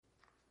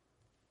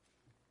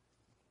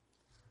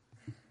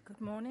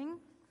Good morning.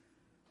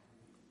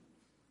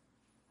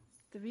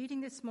 The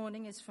reading this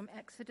morning is from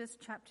Exodus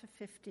chapter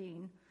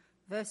 15,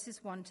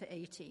 verses 1 to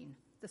 18,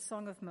 the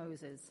Song of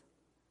Moses.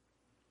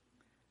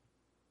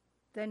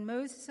 Then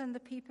Moses and the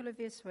people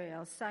of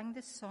Israel sang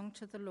this song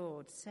to the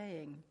Lord,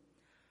 saying,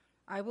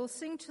 I will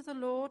sing to the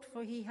Lord,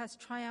 for he has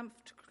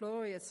triumphed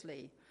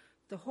gloriously.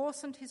 The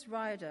horse and his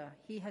rider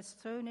he has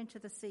thrown into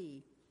the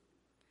sea.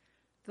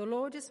 The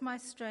Lord is my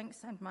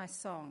strength and my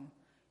song,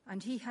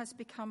 and he has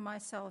become my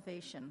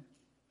salvation.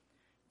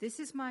 This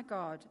is my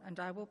God, and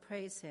I will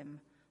praise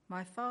him,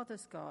 my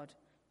father's God,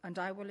 and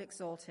I will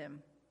exalt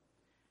him.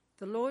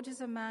 The Lord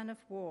is a man of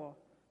war.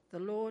 The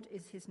Lord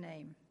is his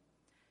name.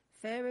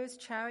 Pharaoh's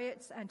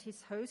chariots and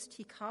his host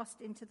he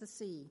cast into the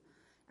sea,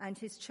 and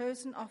his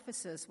chosen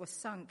officers were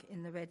sunk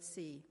in the Red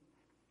Sea.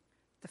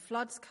 The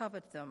floods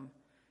covered them.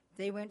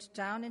 They went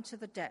down into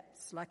the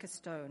depths like a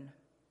stone.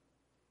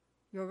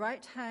 Your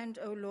right hand,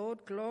 O Lord,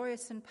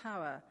 glorious in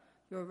power.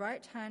 Your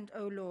right hand,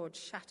 O Lord,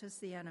 shatters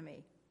the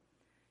enemy.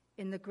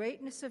 In the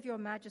greatness of your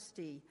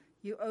majesty,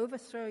 you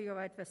overthrow your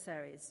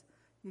adversaries.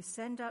 You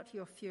send out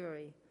your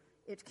fury.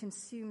 It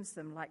consumes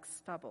them like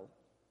stubble.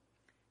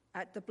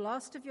 At the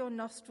blast of your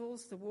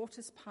nostrils, the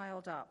waters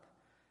piled up.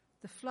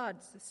 The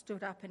floods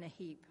stood up in a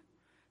heap.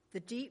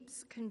 The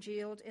deeps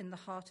congealed in the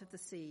heart of the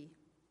sea.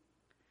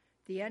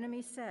 The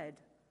enemy said,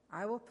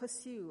 I will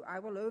pursue, I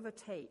will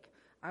overtake,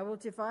 I will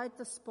divide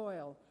the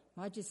spoil.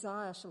 My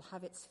desire shall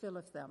have its fill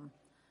of them.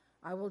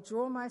 I will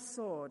draw my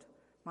sword.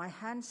 My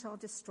hand shall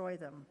destroy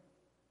them.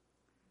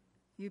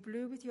 You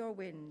blew with your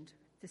wind.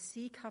 The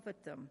sea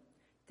covered them.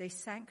 They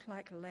sank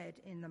like lead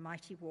in the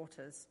mighty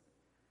waters.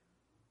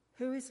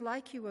 Who is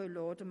like you, O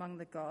Lord, among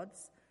the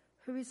gods?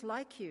 Who is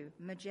like you,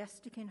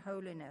 majestic in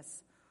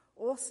holiness,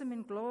 awesome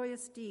in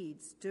glorious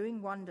deeds,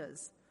 doing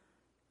wonders?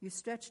 You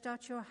stretched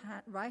out your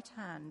right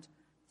hand.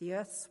 The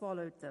earth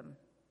swallowed them.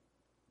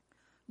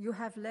 You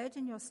have led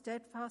in your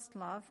steadfast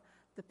love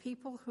the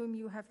people whom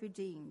you have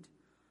redeemed.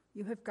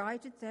 You have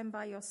guided them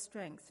by your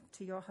strength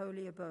to your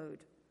holy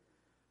abode.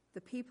 The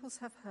peoples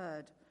have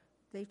heard,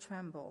 they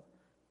tremble.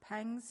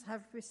 Pangs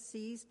have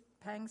seized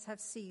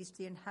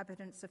the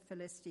inhabitants of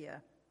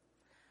Philistia.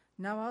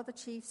 Now are the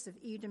chiefs of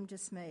Edom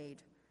dismayed.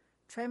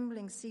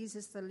 Trembling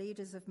seizes the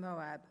leaders of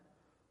Moab.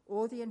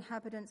 All the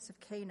inhabitants of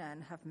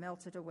Canaan have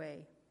melted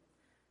away.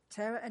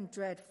 Terror and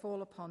dread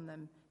fall upon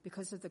them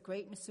because of the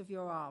greatness of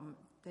your arm.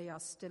 They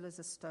are still as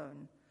a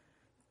stone.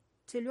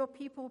 Till your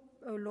people,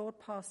 O Lord,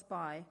 pass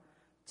by,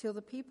 till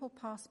the people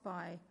pass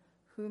by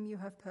whom you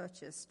have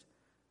purchased.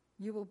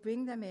 You will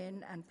bring them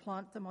in and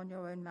plant them on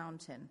your own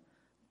mountain,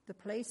 the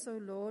place, O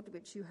Lord,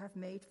 which you have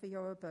made for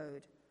your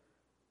abode,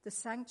 the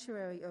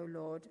sanctuary, O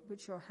Lord,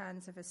 which your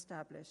hands have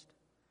established.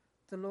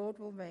 The Lord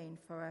will reign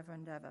forever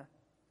and ever.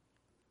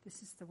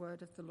 This is the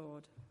word of the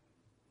Lord.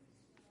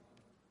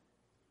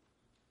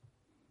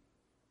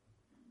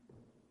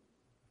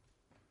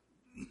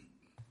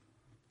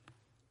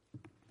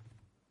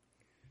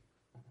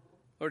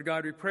 Lord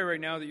God, we pray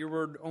right now that your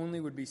word only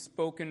would be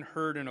spoken,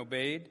 heard, and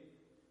obeyed,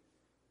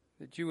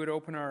 that you would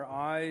open our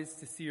eyes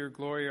to see your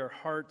glory, our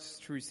hearts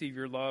to receive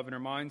your love, and our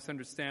minds to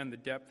understand the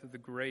depth of the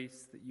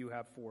grace that you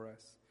have for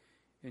us.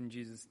 In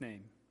Jesus'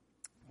 name,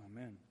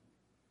 amen.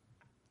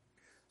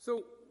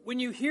 So, when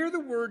you hear the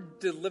word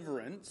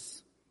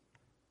deliverance,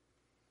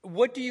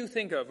 what do you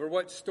think of, or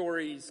what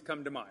stories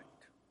come to mind?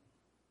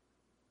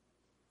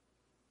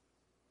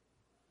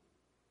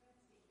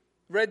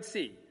 Red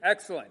Sea.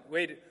 Excellent.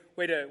 Way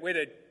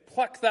to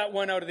pluck that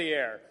one out of the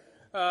air.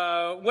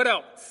 What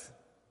else?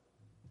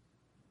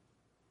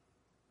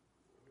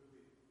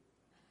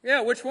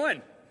 Yeah, which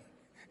one?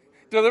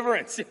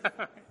 Deliverance.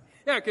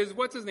 Yeah, because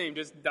what's his name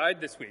just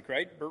died this week,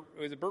 right?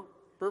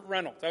 Burt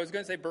Reynolds. I was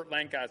going to say Burt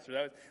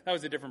Lancaster. That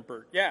was a different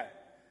Burt. Yeah.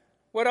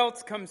 What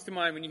else comes to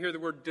mind when you hear the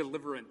word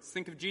deliverance?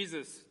 Think of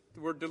Jesus, the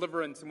word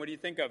deliverance, and what do you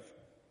think of?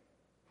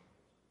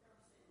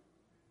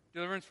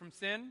 Deliverance from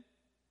sin,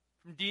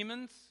 from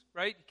demons,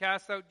 right?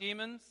 Cast out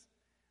demons.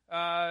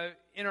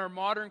 In our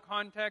modern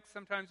context,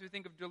 sometimes we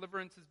think of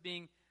deliverance as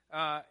being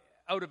out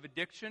of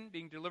addiction,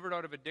 being delivered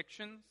out of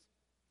addictions.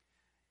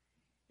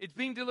 It's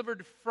being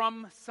delivered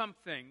from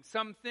something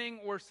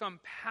or some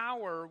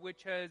power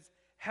which has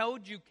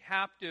held you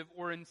captive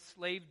or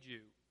enslaved you.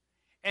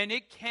 And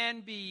it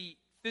can be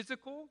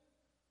physical,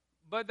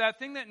 but that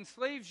thing that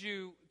enslaves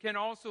you can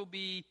also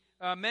be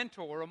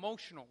mental or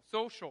emotional,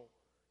 social,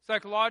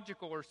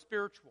 psychological, or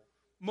spiritual.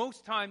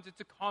 Most times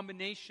it's a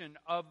combination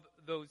of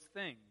those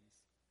things.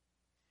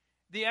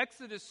 The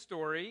Exodus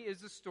story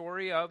is a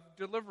story of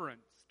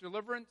deliverance.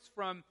 Deliverance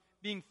from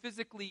being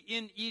physically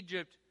in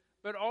Egypt,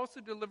 but also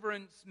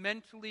deliverance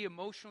mentally,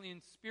 emotionally,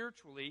 and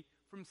spiritually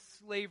from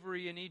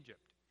slavery in Egypt.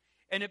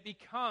 And it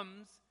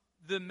becomes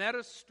the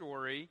meta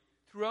story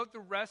throughout the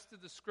rest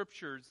of the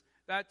scriptures.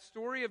 That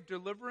story of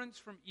deliverance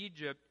from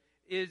Egypt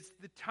is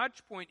the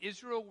touch point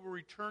Israel will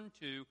return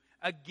to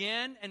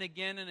again and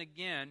again and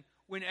again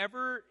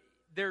whenever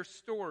their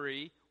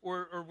story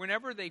or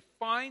whenever they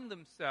find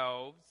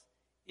themselves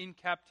in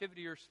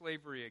captivity or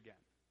slavery again.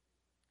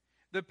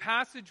 The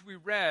passage we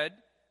read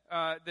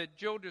that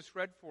Jill just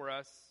read for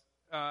us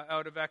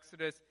out of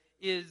Exodus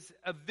is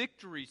a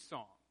victory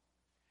song.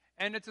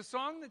 And it's a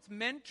song that's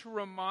meant to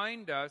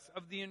remind us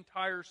of the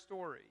entire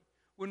story.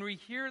 When we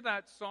hear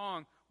that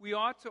song, we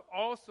ought to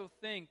also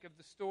think of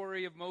the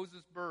story of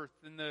Moses' birth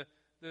and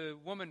the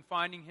woman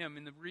finding him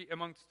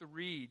amongst the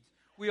reeds.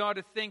 We ought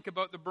to think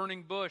about the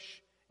burning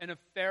bush and of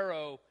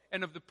Pharaoh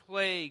and of the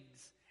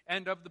plagues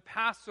and of the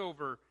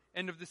Passover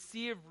and of the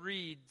Sea of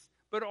Reeds,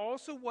 but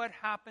also what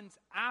happens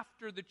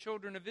after the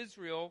children of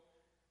Israel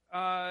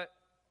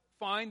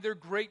find their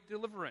great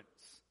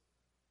deliverance.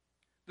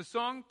 The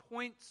song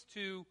points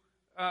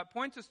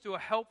us to a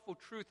helpful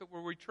truth that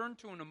we'll return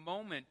to in a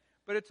moment,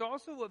 but it's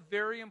also a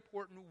very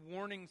important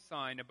warning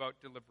sign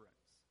about deliverance.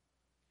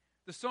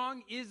 The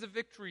song is a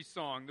victory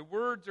song. The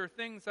words are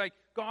things like,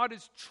 God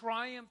has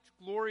triumphed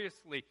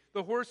gloriously.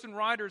 The horse and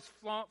riders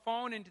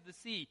fallen into the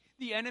sea.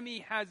 The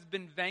enemy has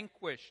been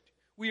vanquished.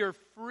 We are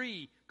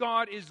free.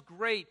 God is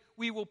great.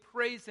 We will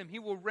praise him. He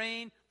will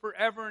reign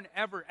forever and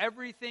ever.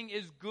 Everything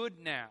is good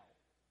now.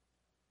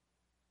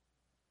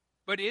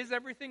 But is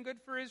everything good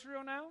for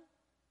Israel now?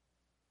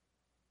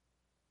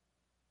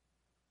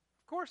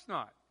 Of course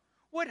not.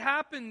 What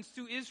happens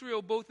to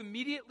Israel both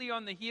immediately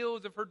on the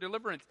heels of her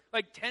deliverance,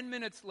 like 10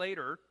 minutes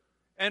later,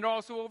 and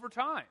also over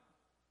time?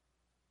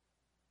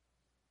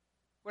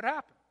 What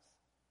happens?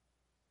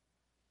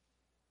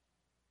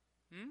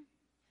 I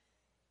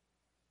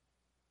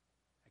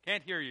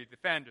can't hear you. The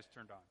fan just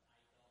turned on.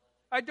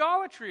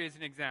 Idolatry is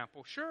an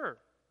example, sure.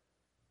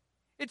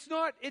 It's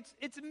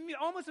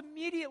almost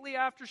immediately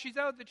after she's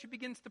out that she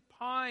begins to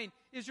pine.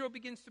 Israel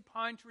begins to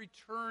pine to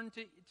return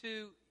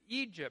to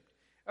Egypt.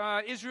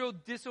 Israel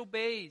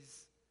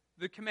disobeys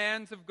the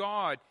commands of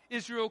God.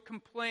 Israel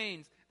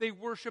complains. They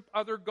worship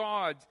other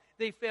gods.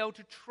 They fail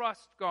to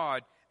trust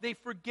God. They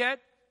forget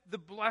the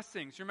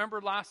blessings.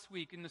 Remember last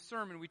week in the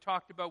sermon we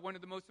talked about one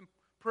of the most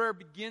prayer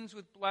begins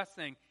with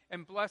blessing,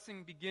 and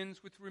blessing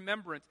begins with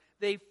remembrance.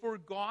 They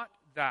forgot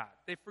that.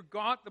 They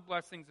forgot the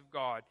blessings of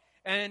God.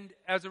 And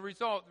as a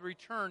result, they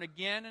return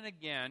again and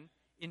again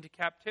into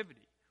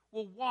captivity.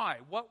 Well, why?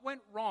 What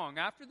went wrong?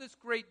 After this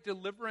great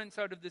deliverance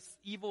out of this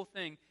evil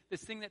thing,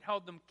 this thing that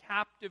held them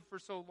captive for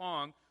so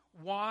long,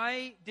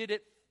 why did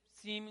it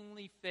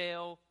seemingly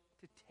fail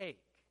to take?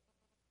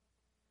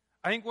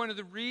 I think one of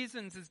the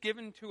reasons is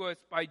given to us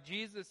by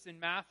Jesus in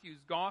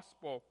Matthew's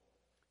gospel.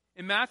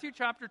 In Matthew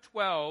chapter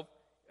 12,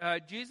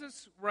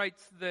 Jesus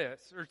writes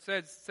this, or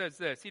says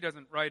this. He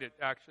doesn't write it,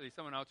 actually.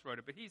 Someone else wrote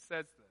it, but he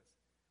says this.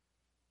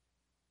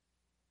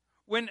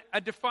 When a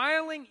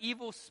defiling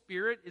evil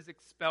spirit is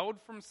expelled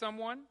from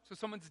someone, so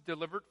someone's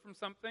delivered from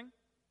something,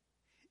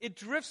 it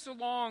drifts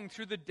along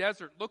through the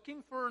desert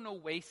looking for an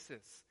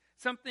oasis,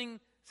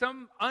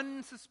 some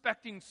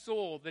unsuspecting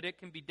soul that it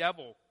can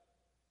bedevil.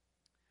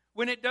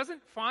 When it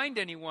doesn't find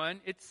anyone,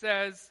 it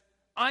says,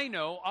 I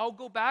know, I'll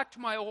go back to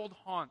my old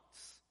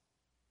haunts.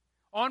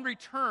 On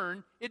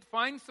return, it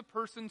finds the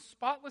person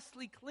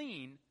spotlessly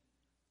clean,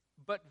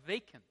 but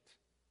vacant.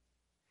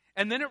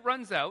 And then it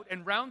runs out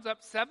and rounds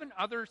up 7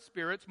 other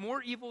spirits,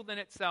 more evil than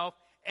itself,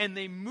 and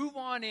they move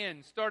on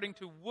in, starting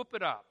to whoop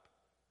it up.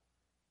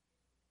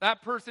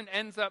 That person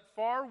ends up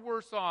far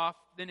worse off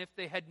than if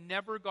they had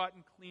never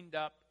gotten cleaned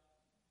up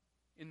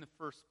in the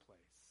first place.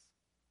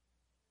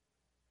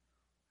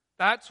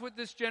 That's what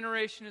this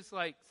generation is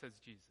like, says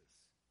Jesus.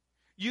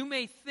 You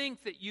may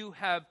think that you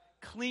have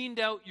cleaned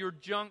out your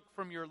junk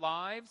from your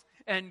lives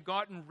and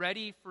gotten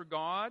ready for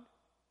God,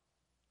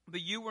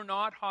 but you were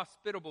not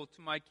hospitable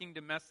to my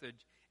kingdom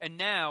message, and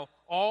now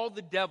all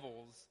the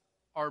devils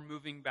are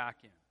moving back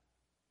in.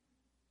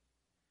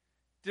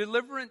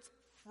 Deliverance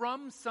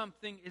from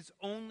something is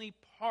only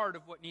part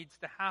of what needs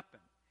to happen.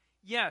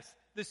 Yes,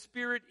 the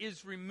spirit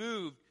is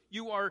removed.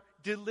 You are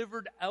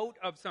delivered out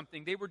of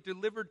something.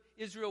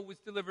 Israel was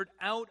delivered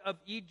out of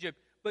Egypt,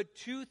 but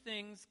 2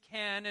 things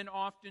can and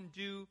often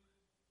do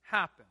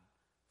happen.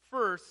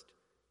 First,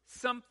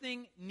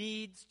 something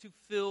needs to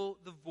fill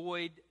the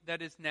void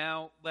that is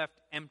now left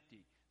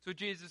empty. So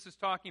Jesus is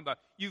talking about,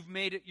 you've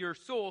made it your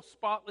soul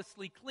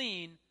spotlessly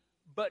clean,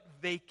 but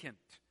vacant.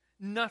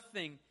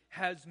 Nothing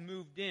has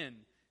moved in.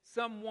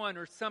 Someone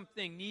or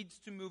something needs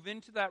to move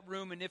into that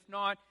room, and if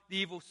not, the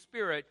evil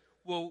spirit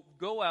will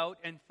go out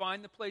and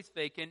find the place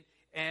vacant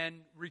and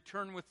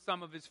return with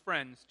some of his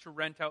friends to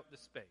rent out the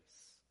space.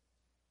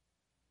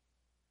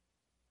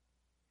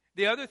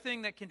 The other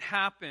thing that can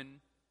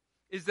happen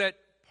is that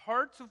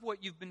parts of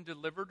what you've been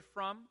delivered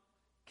from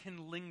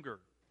can linger.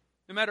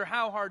 No matter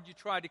how hard you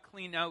try to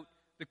clean out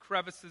the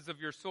crevices of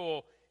your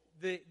soul,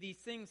 these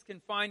things can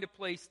find a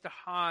place to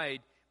hide,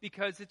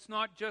 because it's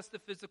not just a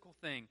physical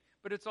thing,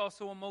 but it's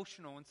also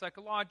emotional and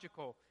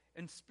psychological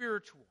and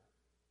spiritual.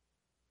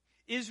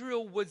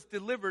 Israel was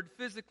delivered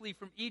physically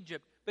from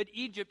Egypt, but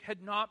Egypt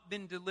had not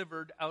been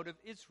delivered out of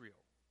Israel.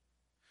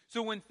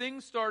 So when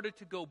things started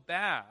to go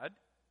bad,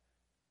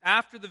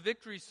 after the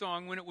victory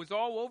song, when it was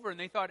all over and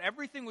they thought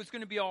everything was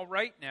going to be all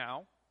right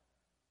now,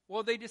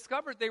 well, they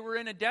discovered they were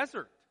in a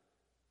desert,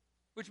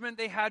 which meant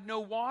they had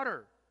no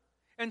water.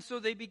 And so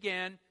they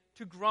began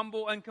to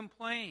grumble and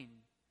complain.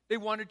 They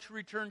wanted to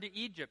return to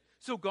Egypt.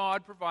 So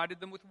God provided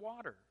them with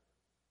water.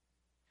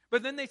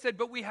 But then they said,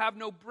 but we have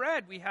no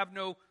bread. We have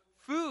no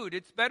food.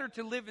 It's better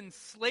to live in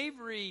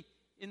slavery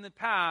in the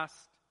past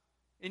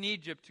in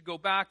Egypt, to go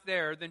back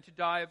there, than to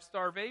die of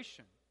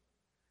starvation.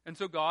 And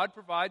so God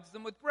provides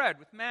them with bread,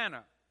 with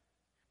manna.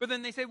 But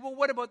then they say, well,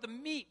 what about the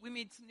meat? We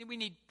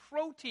need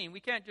protein.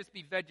 We can't just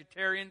be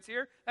vegetarians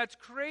here. That's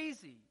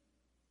crazy.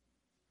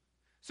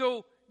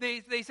 So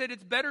they said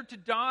it's better to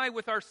die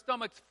with our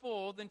stomachs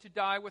full than to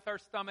die with our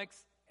stomachs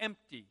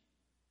empty.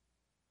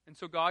 And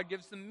so God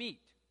gives them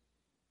meat.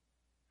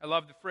 I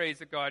love the phrase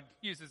that God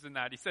uses in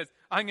that. He says,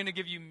 I'm going to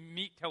give you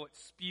meat till it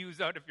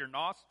spews out of your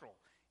nostril,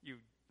 you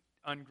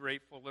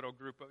ungrateful little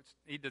group.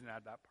 He doesn't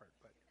add that part,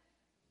 but.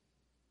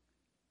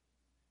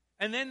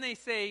 And then they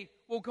say,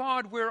 well,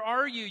 God, where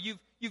are you?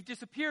 You've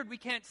disappeared. We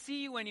can't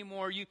see you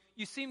anymore. You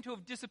seem to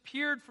have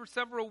disappeared for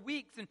several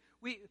weeks, and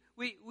we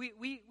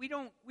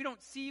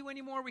don't see you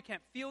anymore. We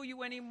can't feel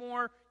you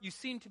anymore. You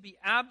seem to be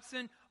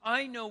absent.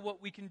 I know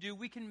what we can do.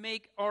 We can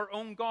make our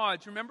own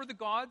gods. Remember the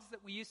gods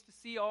that we used to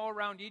see all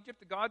around Egypt?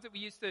 The gods that we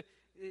used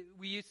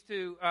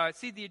to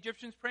see the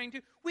Egyptians praying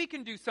to? We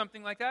can do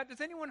something like that.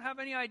 Does anyone have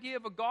any idea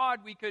of a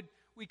god we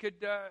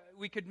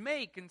could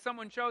make? And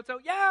someone shouts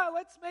out, yeah,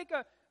 let's make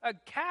a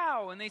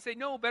cow. And they say,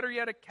 no, better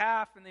yet, a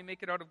calf. And they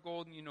make it out of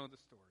gold, and you know the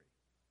story.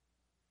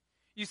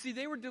 You see,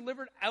 they were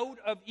delivered out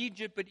of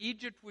Egypt, but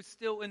Egypt was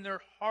still in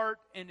their heart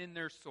and in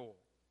their soul.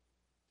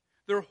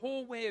 Their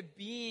whole way of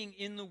being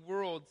in the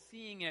world,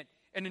 seeing it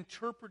and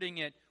interpreting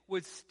it,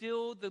 was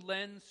still the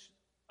lens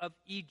of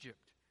Egypt.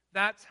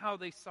 That's how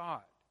they saw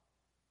it.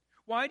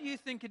 Why do you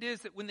think it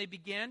is that when they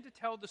began to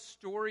tell the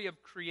story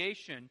of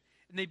creation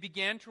and they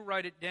began to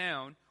write it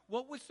down,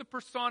 what was the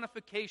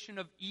personification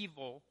of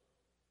evil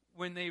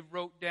when they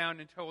wrote down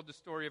and told the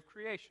story of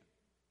creation?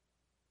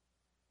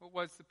 What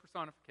was the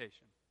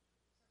personification?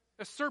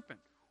 A serpent.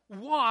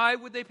 Why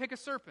would they pick a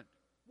serpent?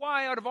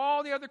 Why, out of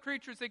all the other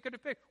creatures they could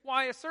have picked,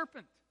 why a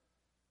serpent?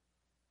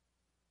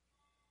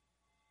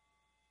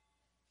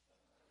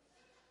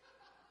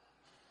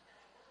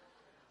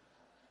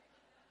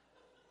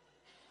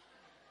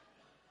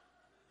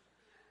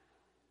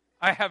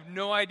 I have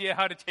no idea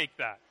how to take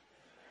that.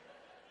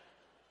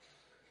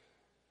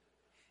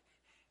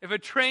 If a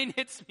train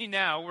hits me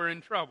now, we're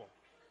in trouble.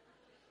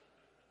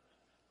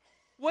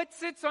 What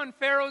sits on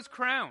Pharaoh's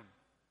crown?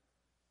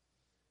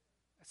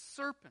 A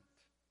serpent.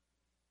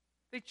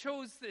 They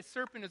chose the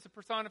serpent as a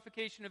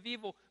personification of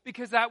evil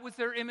because that was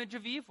their image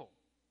of evil.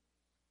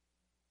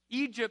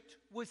 Egypt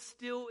was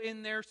still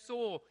in their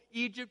soul.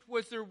 Egypt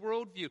was their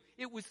worldview.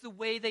 It was the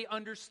way they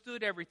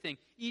understood everything.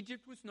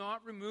 Egypt was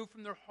not removed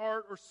from their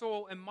heart or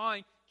soul and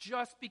mind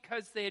just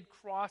because they had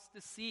crossed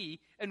the sea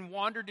and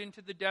wandered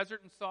into the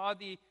desert and saw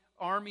the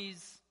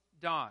armies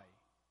die.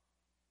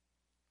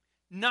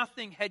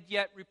 Nothing had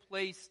yet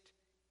replaced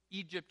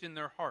Egypt in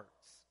their hearts.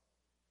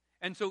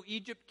 And so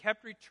Egypt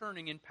kept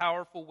returning in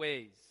powerful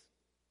ways,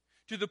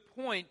 to the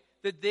point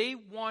that they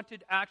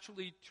wanted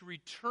actually to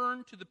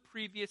return to the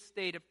previous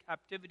state of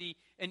captivity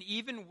and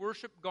even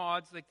worship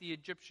gods like the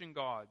Egyptian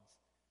gods.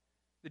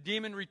 The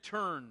demon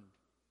returned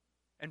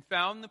and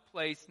found the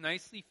place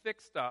nicely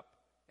fixed up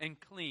and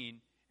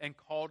clean and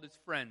called his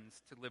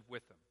friends to live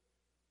with him.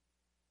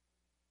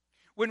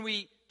 When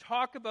we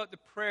talk about the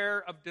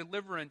prayer of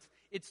deliverance,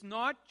 it's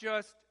not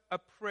just a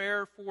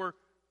prayer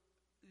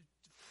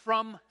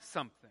from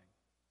something,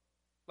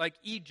 like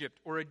Egypt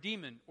or a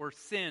demon or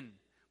sin,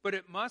 but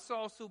it must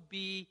also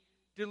be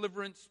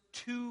deliverance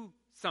to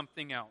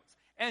something else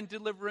and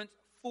deliverance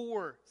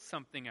for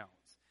something else.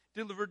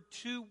 Delivered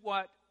to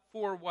what,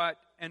 for what,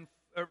 and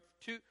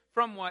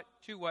from what,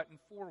 to what, and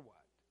for what.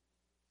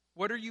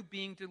 What are you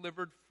being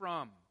delivered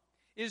from?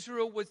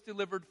 Israel was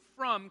delivered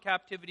from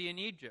captivity in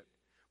Egypt,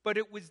 but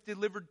it was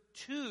delivered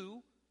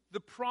to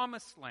the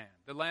promised land,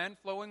 the land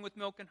flowing with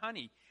milk and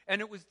honey. And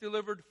it was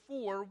delivered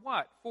for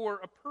what? For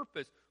a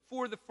purpose,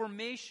 for the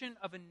formation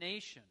of a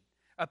nation,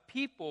 a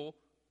people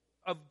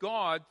of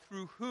God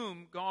through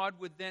whom God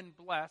would then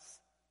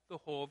bless the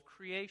whole of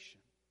creation.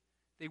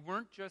 They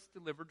weren't just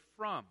delivered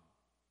from.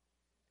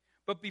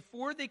 But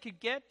before they could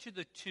get to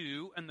the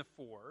to and the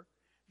for,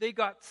 they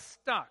got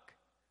stuck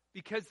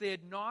because they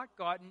had not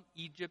gotten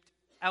Egypt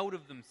out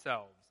of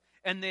themselves.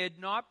 And they had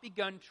not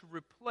begun to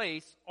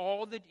replace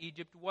all that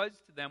Egypt was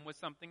to them with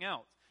something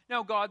else.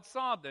 Now, God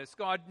saw this.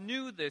 God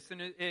knew this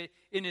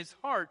in his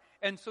heart.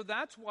 And so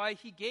that's why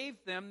he gave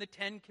them the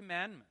 10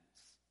 Commandments.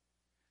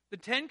 The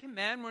 10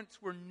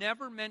 Commandments were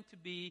never meant to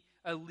be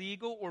a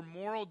legal or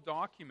moral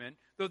document,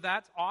 though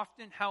that's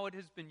often how it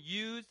has been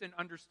used and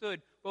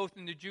understood, both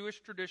in the Jewish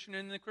tradition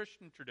and in the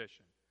Christian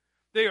tradition.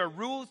 They are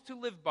rules to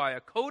live by, a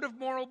code of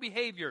moral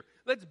behavior.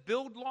 Let's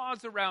build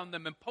laws around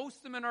them and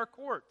post them in our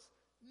courts.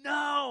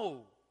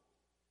 No!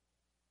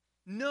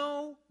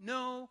 No,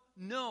 no,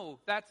 no.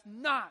 That's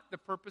not the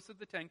purpose of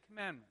the 10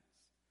 Commandments.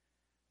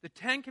 The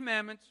 10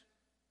 Commandments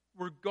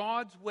were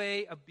God's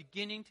way of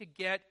beginning to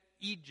get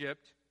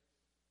Egypt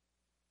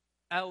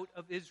out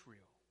of Israel.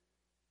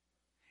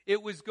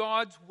 It was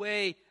God's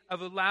way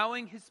of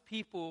allowing his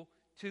people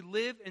to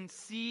live and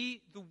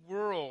see the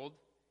world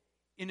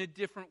in a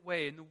different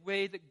way, in the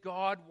way that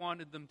God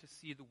wanted them to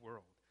see the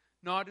world,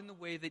 not in the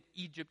way that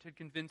Egypt had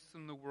convinced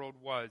them the world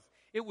was.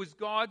 It was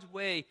God's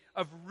way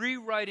of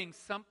rewriting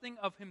something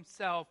of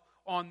himself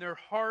on their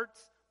hearts,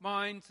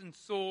 minds, and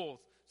souls.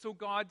 So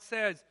God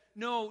says,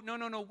 no,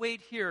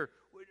 wait here.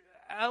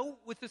 Out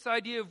with this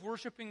idea of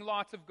worshiping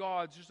lots of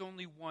gods. There's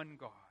only one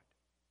God.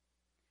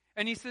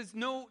 And he says,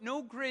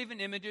 no graven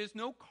images,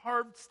 no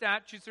carved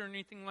statues or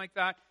anything like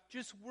that.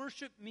 Just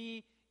worship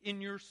me in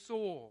your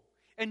soul.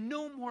 And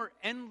no more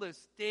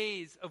endless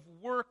days of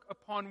work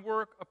upon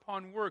work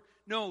upon work.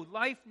 No,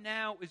 life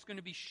now is going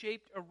to be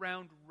shaped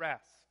around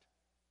rest.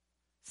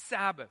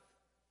 Sabbath.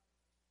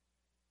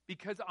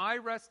 Because I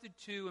rested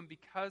too, and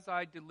because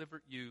I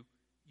delivered you,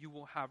 you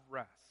will have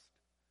rest.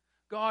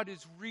 God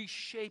is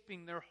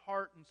reshaping their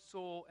heart and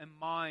soul and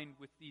mind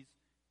with these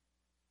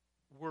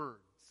words.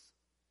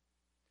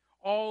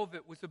 All of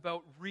it was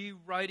about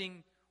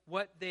rewriting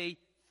what they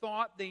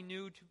thought they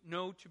knew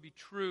to be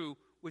true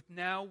with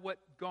now what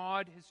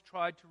God has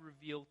tried to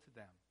reveal to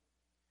them.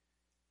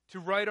 To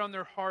write on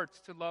their hearts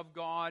to love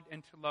God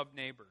and to love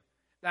neighbor.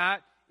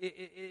 That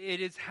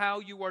it is how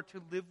you are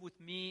to live with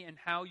me and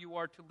how you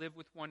are to live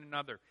with one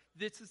another.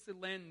 This is the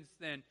lens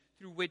then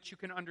through which you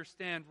can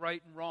understand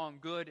right and wrong,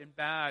 good and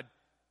bad,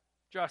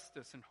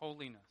 justice and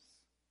holiness.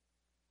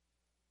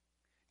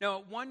 Now,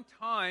 at one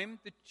time,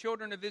 the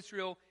children of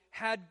Israel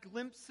had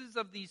glimpses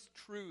of these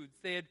truths.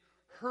 They had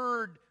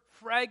heard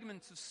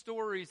fragments of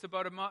stories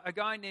about a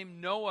guy named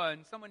Noah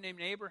and someone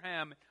named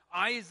Abraham,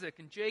 Isaac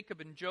and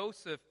Jacob and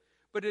Joseph.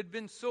 But it had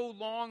been so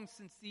long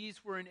since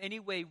these were in any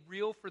way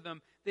real for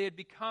them, they had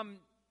become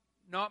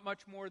not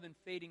much more than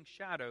fading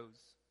shadows.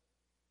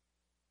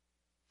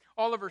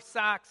 Oliver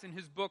Sacks, in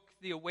his book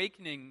The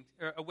Awakenings,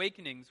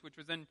 which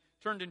was then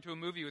turned into a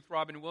movie with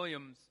Robin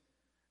Williams,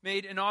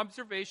 made an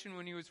observation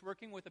when he was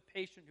working with a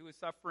patient who was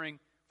suffering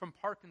from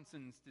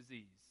Parkinson's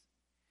disease.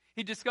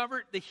 He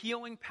discovered the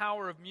healing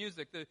power of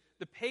music.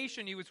 The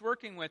patient he was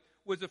working with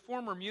was a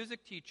former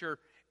music teacher,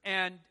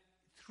 and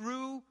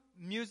through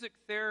music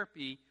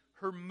therapy,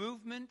 her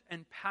movement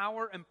and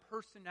power and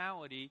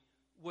personality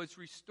was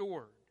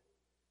restored.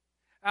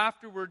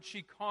 Afterwards,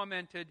 she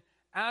commented,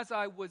 "As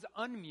I was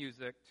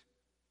unmusicked,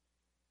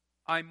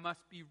 I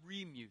must be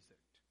remusicked."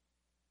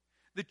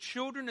 The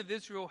children of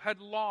Israel had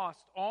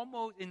lost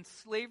almost, in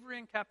slavery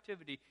and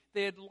captivity,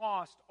 they had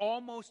lost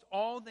almost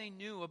all they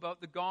knew about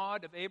the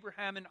God of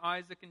Abraham and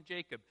Isaac and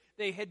Jacob.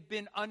 They had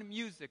been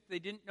unmusicked. They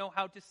didn't know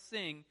how to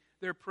sing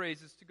their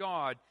praises to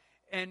God.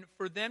 And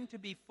for them to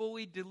be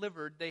fully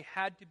delivered, they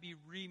had to be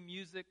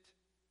remusicked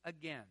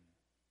again.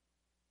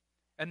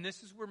 And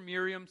this is where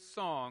Miriam's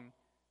song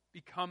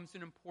becomes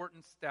an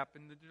important step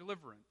in the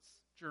deliverance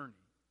journey.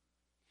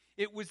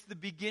 It was the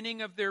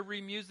beginning of their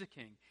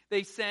remusicking.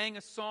 They sang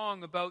a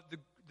song about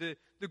the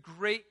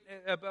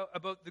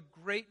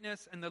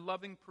greatness and the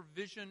loving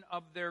provision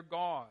of their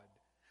God.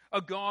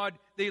 A God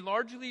they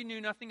largely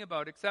knew nothing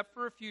about except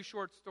for a few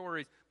short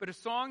stories, but a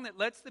song that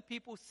lets the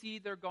people see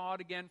their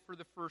God again for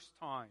the first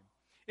time.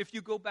 If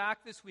you go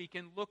back this week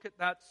and look at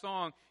that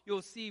song,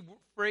 you'll see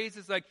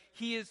phrases like,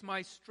 "He is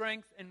my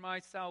strength and my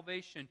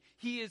salvation.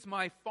 He is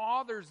my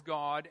Father's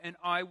God, and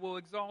I will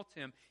exalt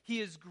him.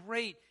 He is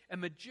great and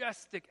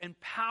majestic and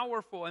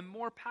powerful, and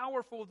more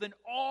powerful than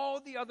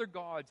all the other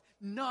gods.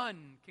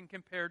 None can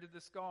compare to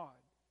this God."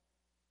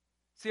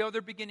 See how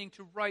they're beginning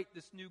to write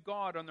this new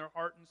God on their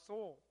heart and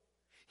soul.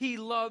 He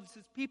loves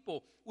his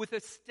people with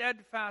a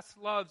steadfast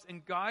love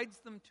and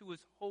guides them to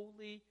his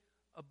holy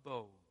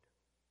abode.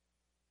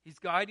 He's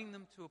guiding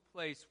them to a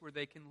place where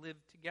they can live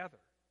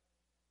together.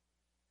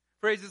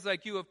 Phrases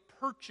like, "You have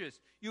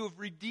purchased, you have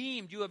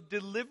redeemed, you have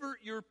delivered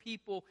your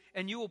people,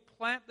 and you will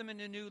plant them in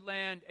a new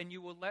land, and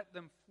you will let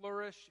them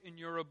flourish in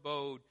your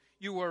abode.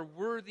 You are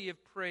worthy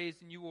of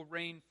praise, and you will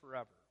reign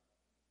forever."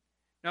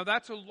 Now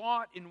that's a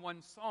lot in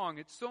one song.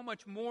 It's so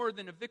much more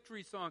than a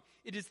victory song.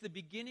 It is the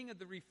beginning of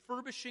the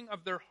refurbishing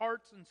of their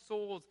hearts and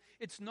souls.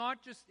 It is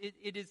not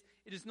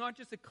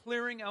just a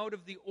clearing out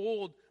of the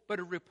old, but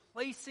a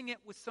replacing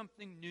it with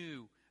something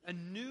new. A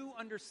new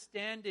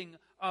understanding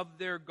of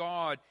their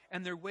God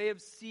and their way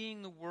of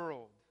seeing the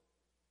world.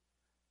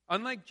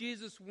 Unlike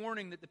Jesus'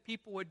 warning that the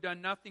people had done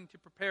nothing to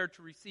prepare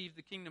to receive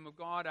the kingdom of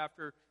God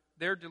after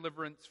their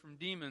deliverance from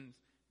demons,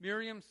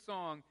 Miriam's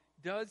song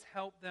does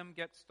help them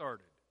get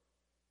started.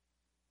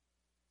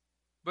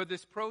 But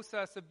this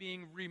process of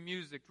being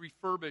remusicked,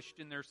 refurbished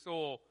in their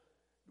soul,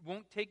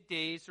 won't take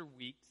days or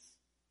weeks,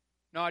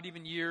 not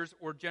even years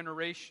or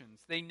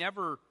generations. They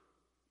never,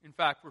 in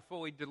fact, were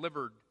fully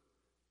delivered.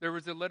 There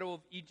was a little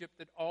of Egypt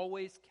that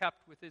always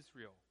kept with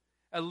Israel.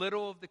 A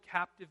little of the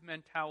captive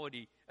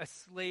mentality, a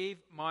slave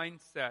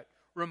mindset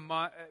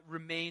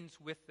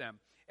remains with them.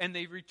 And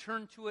they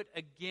return to it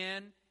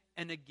again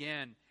and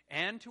again,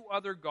 and to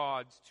other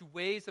gods, to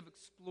ways of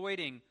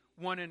exploiting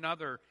one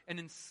another and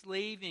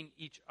enslaving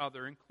each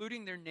other,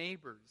 including their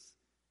neighbors.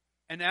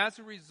 And as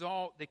a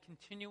result, they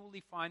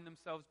continually find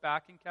themselves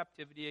back in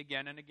captivity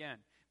again and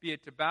again, be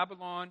it to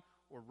Babylon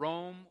or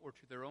Rome or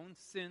to their own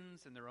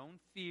sins and their own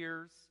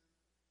fears.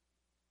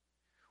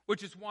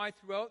 Which is why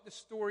throughout the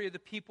story of the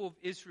people of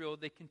Israel,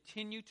 they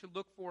continue to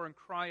look for and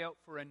cry out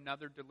for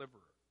another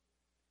deliverer.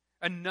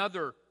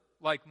 Another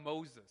like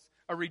Moses.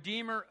 A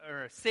redeemer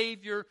or a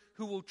savior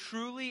who will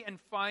truly and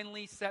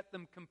finally set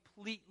them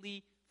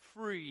completely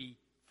free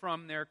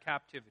from their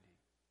captivity.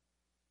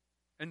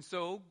 And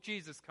so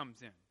Jesus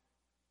comes in.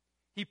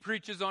 He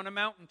preaches on a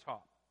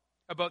mountaintop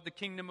about the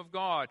kingdom of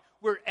God,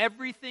 where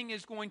everything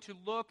is going to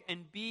look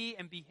and be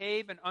and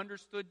behave and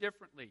understood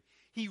differently.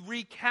 He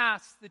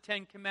recasts the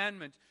Ten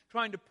Commandments,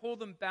 trying to pull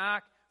them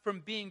back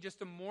from being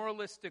just a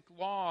moralistic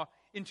law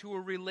into a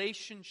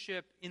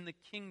relationship in the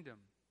kingdom.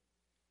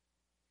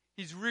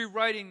 He's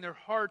rewriting their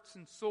hearts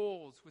and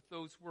souls with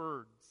those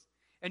words.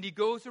 And he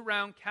goes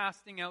around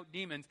casting out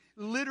demons,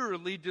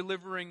 literally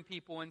delivering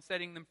people and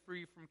setting them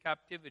free from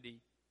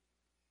captivity.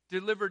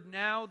 Delivered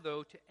now,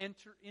 though, to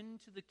enter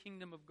into the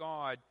kingdom of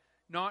God,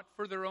 not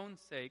for their own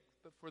sake,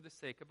 but for the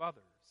sake of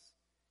others.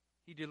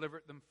 He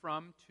delivered them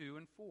from, to,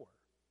 and for.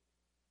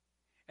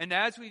 And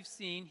as we've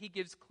seen, he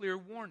gives clear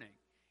warning.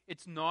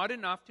 It's not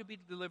enough to be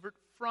delivered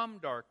from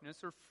darkness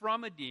or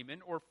from a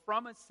demon or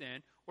from a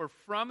sin or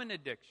from an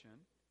addiction.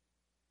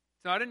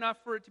 It's not enough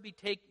for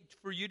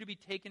you to be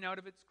taken out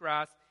of its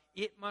grasp.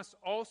 It must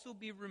also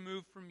be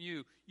removed from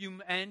you.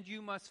 And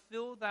you must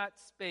fill that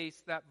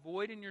space, that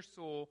void in your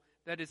soul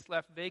that is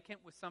left vacant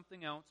with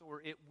something else,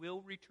 or it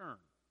will return.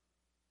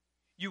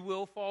 You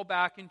will fall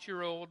back into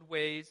your old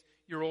ways,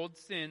 your old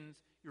sins,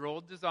 your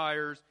old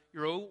desires,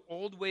 your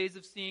old ways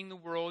of seeing the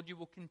world. You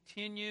will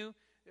continue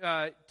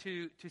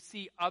to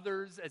see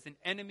others as an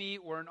enemy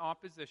or an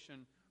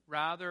opposition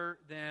rather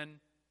than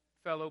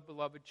fellow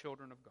beloved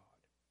children of God.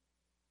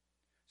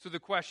 So the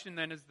question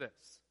then is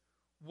this: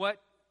 what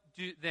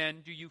do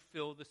you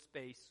fill the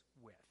space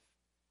with?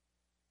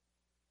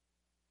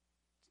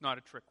 It's not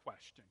a trick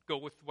question. Go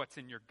with what's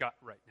in your gut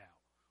right now.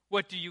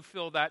 What do you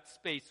fill that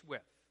space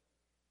with?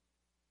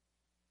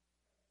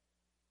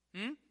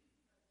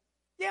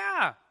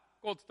 Yeah,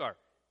 gold star.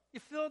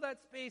 You fill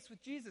that space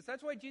with Jesus.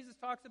 That's why Jesus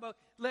talks about,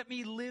 let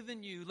me live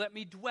in you, let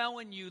me dwell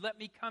in you, let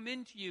me come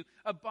into you,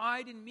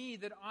 abide in me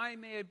that I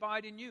may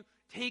abide in you.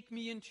 Take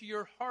me into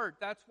your heart.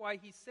 That's why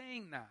he's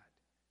saying that.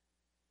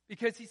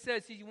 Because he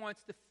says he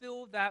wants to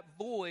fill that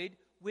void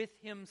with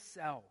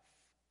himself.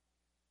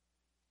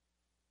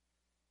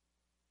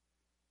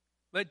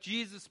 Let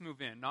Jesus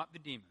move in, not the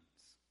demons.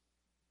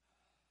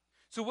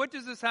 So what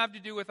does this have to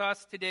do with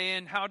us today,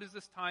 and how does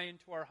this tie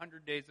into our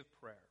 100 days of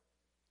prayer?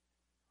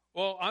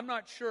 Well, I'm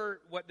not sure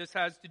what this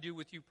has to do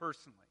with you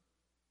personally.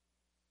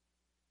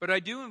 But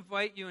I do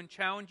invite you and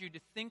challenge you to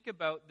think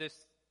about this,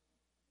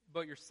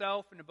 about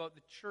yourself and about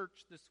the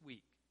church this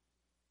week.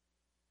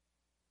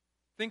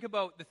 Think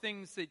about the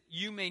things that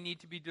you may need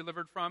to be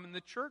delivered from and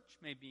the church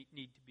may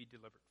need to be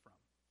delivered from.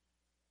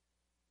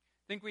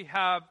 I think we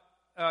have,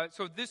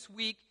 so this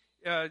week,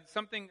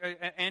 something,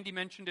 Andy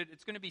mentioned it,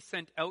 it's going to be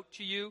sent out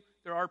to you.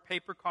 There are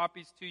paper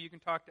copies too. You can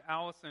talk to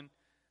Allison.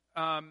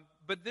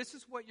 But this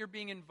is what you're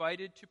being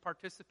invited to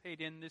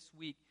participate in this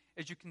week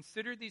as you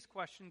consider these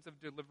questions of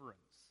deliverance.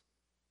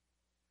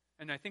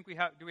 And I think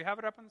do we have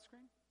it up on the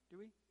screen? Do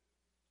we?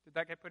 Did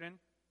that get put in?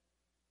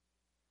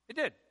 It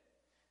did.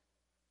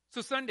 So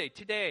Sunday,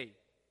 today,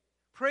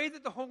 pray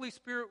that the Holy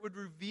Spirit would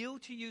reveal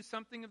to you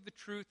something of the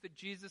truth that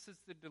Jesus is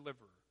the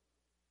deliverer.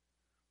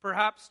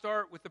 Perhaps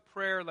start with a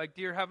prayer like,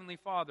 Dear Heavenly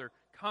Father,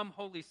 come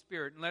Holy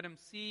Spirit, and let him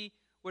see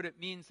what it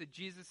means that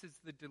Jesus is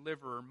the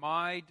deliverer,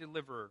 my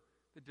deliverer,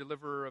 the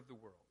deliverer of the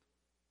world.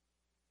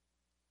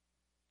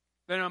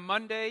 Then on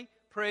Monday,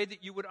 pray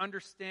that you would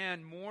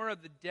understand more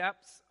of the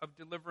depths of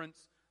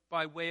deliverance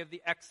by way of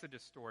the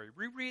Exodus story.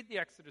 Reread the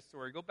Exodus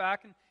story. Go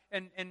back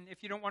and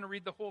if you don't want to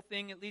read the whole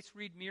thing, at least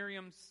read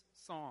Miriam's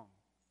song.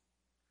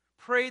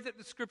 Pray that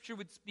the Scripture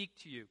would speak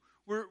to you.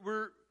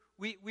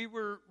 We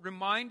were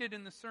reminded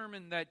in the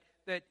sermon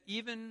that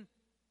even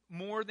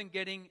more than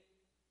getting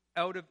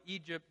out of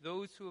Egypt,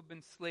 those who have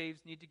been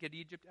slaves need to get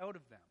Egypt out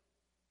of them.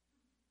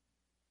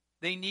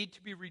 They need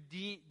to be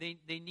redeemed.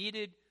 They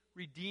needed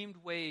redeemed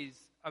ways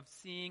of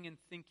seeing and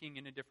thinking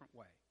in a different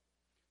way.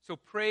 So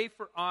pray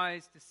for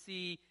eyes to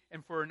see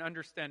and for an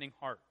understanding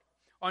heart.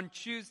 On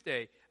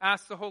Tuesday,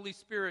 ask the Holy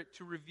Spirit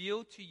to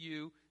reveal to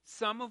you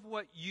some of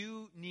what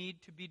you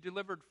need to be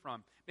delivered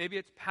from. Maybe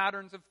it's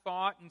patterns of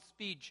thought and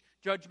speech,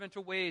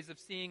 judgmental ways of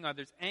seeing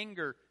others,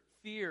 anger,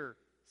 fear,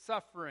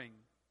 suffering,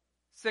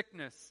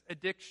 sickness,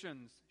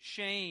 addictions,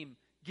 shame,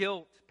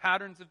 guilt,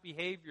 patterns of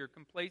behavior,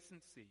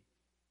 complacency.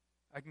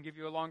 I can give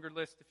you a longer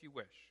list if you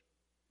wish.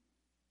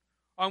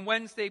 On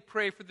Wednesday,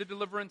 pray for the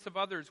deliverance of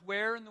others.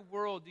 Where in the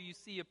world do you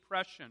see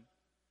oppression?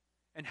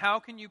 And how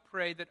can you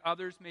pray that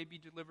others may be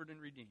delivered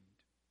and redeemed?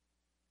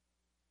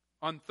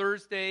 On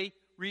Thursday,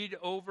 read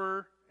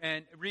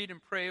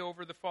and pray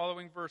over the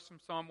following verse from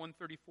Psalm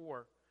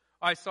 134.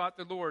 I sought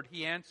the Lord,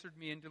 he answered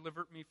me and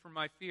delivered me from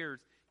my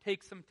fears.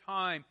 Take some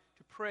time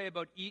to pray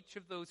about each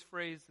of those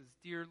phrases.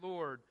 Dear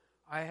Lord,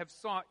 I have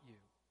sought you.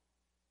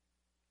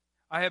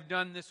 I have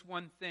done this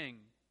one thing,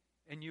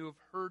 and you have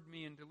heard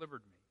me and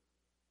delivered me.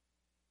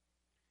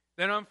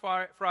 Then on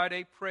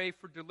Friday, pray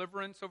for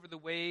deliverance over the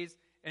ways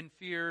and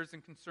fears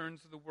and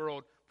concerns of the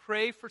world.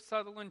 Pray for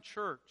Sutherland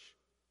Church,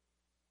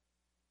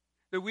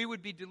 that we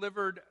would be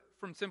delivered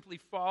from simply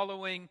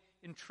following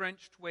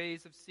entrenched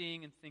ways of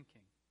seeing and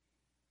thinking.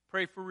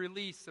 Pray for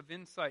release of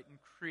insight and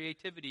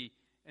creativity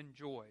and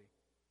joy.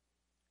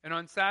 And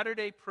on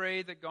Saturday,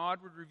 pray that God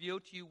would reveal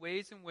to you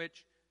ways in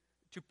which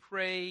to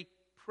pray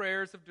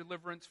prayers of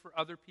deliverance for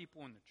other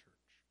people in the church.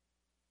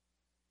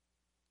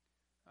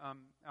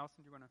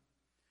 Allison, do you want to?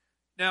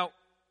 Now,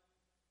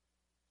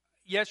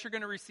 yes, you're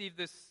going to receive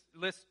this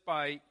list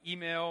by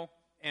email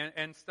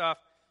and stuff,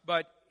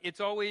 but it's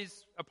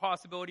always a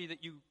possibility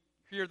that you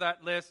hear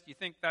that list, you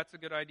think that's a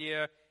good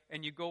idea,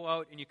 and you go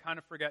out and you kind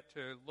of forget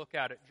to look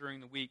at it during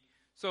the week.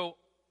 So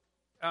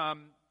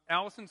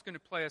Allison's going to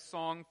play a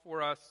song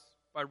for us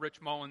by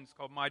Rich Mullins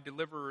called My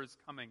Deliverer is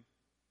Coming.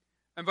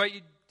 I invite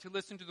you to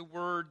listen to the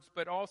words,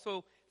 but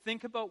also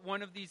think about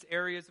one of these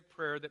areas of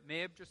prayer that may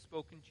have just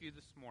spoken to you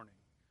this morning.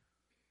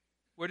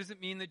 What does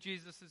it mean that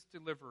Jesus is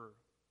deliverer?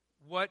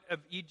 What of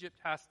Egypt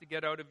has to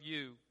get out of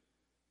you?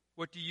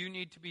 What do you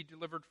need to be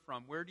delivered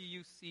from? Where do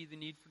you see the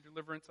need for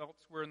deliverance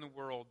elsewhere in the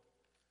world?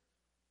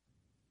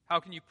 How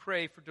can you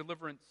pray for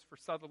deliverance for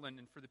Sutherland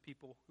and for the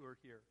people who are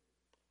here?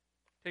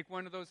 Take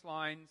one of those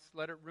lines,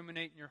 let it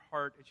ruminate in your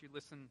heart as you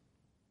listen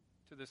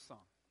to this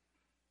song.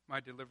 My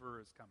deliverer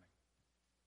is coming.